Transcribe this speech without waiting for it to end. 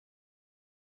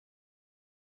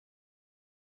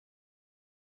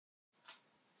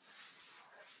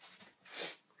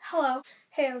Hello.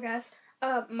 Hey guys.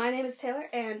 My name is Taylor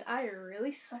and I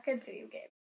really suck at video games.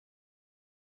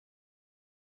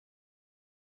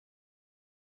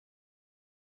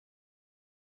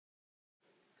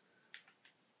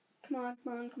 Come on,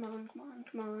 come on, come on, come on,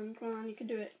 come on, come on, you can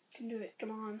do it,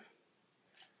 come on.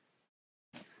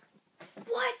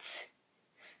 What?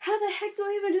 How the heck do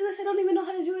I even do this? I don't even know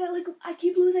how to do it. Like, I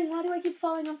keep losing. Why do I keep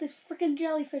falling off this freaking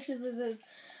jellyfishes?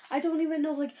 I don't even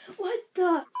know, like, what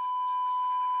the?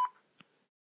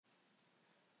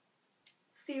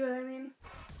 See what I mean?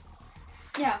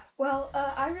 Yeah, well,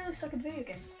 I really suck at video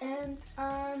games, and,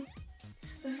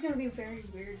 this is gonna be a very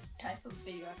weird type of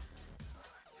video.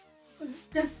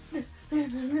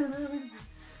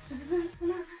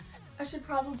 I should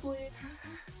probably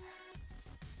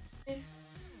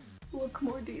look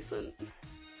more decent.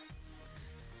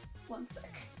 One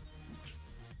sec.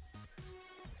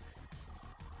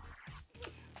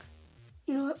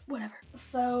 You know what? Whatever.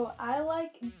 So, I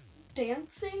like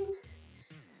dancing.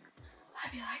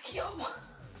 I'd be like, yo.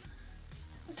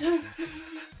 Dude,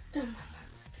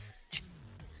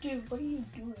 what are you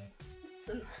doing?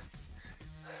 Listen.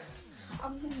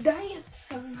 I'm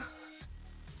dancing.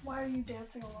 Why are you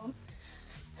dancing alone?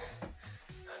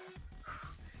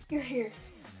 You're here.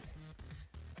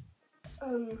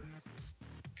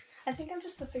 I think I'm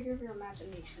just a figure of your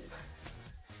imagination.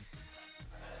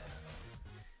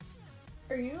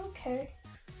 Are you okay?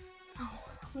 No,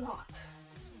 I'm not.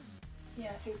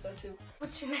 Yeah, I think so too.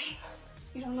 What's your name?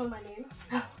 You don't know my name?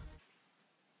 No.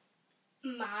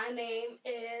 My name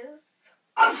is...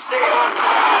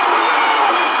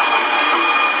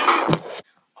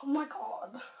 Oh my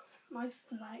god. Nice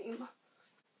name.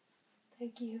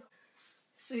 Thank you.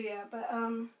 So yeah, but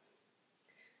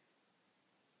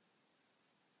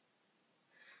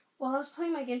well, I was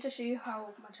playing my game to show you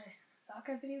how much I suck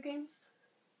at video games.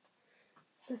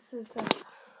 This is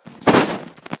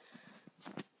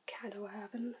kind of what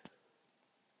happened.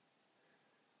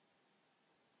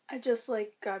 I just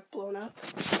like got blown up.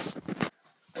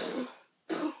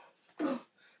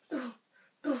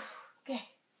 Okay.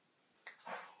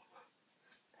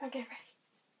 Okay, ready.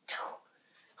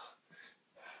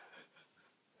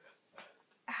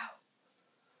 Ow.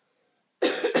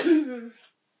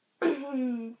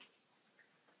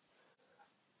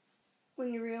 When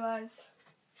you realize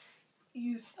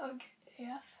you thug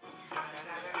AF.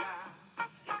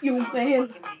 Yo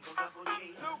man,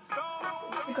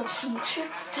 pick up some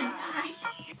chicks tonight.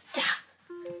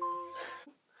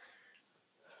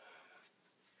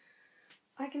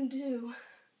 I can do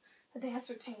the dance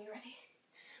routine. You ready?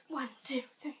 1, 2,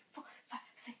 3, 4, 5,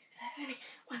 6, 7, 8.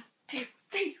 1, 2,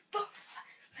 3, 4, 5,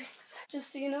 6, 7.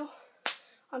 Just so you know,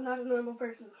 I'm not a normal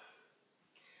person.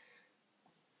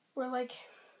 We're like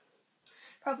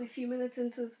probably a few minutes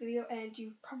into this video and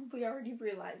you probably already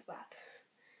realized that.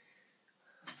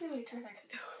 Let's see how many turns I can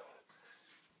do.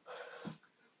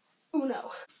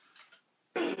 Uno.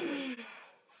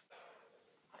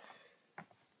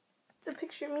 It's a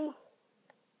picture of me.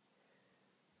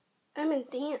 I'm in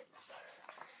dance.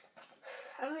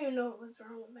 I don't even know what was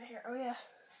wrong with my hair. Oh yeah.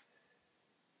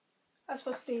 I was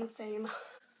supposed to be insane.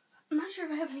 I'm not sure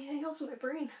if I have anything else in my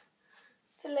brain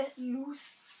to let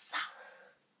loose.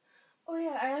 Oh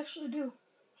yeah, I actually do.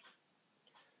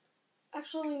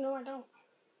 Actually, no, I don't.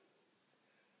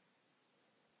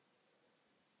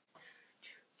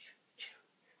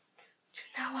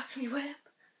 Now watch me whip.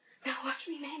 Now watch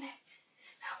me nae nae.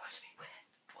 Now watch me whip,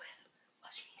 whip.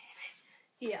 Watch me nae nae.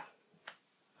 Yeah.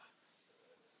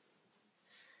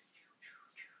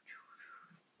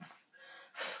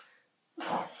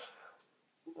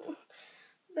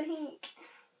 Bank.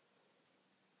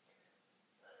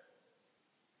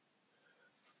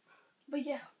 But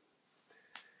yeah.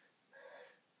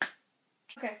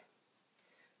 Okay.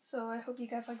 So I hope you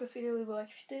guys like this video. Leave a like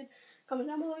if you did. Comment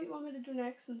down below what you want me to do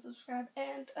next and subscribe.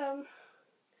 And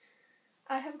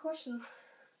I have a question.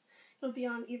 It'll be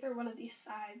on either one of these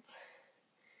sides.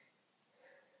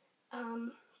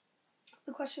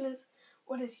 The question is,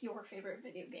 what is your favorite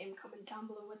video game? Comment down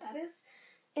below what that is.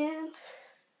 And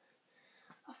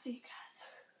I'll see you guys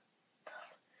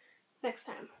next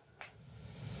time.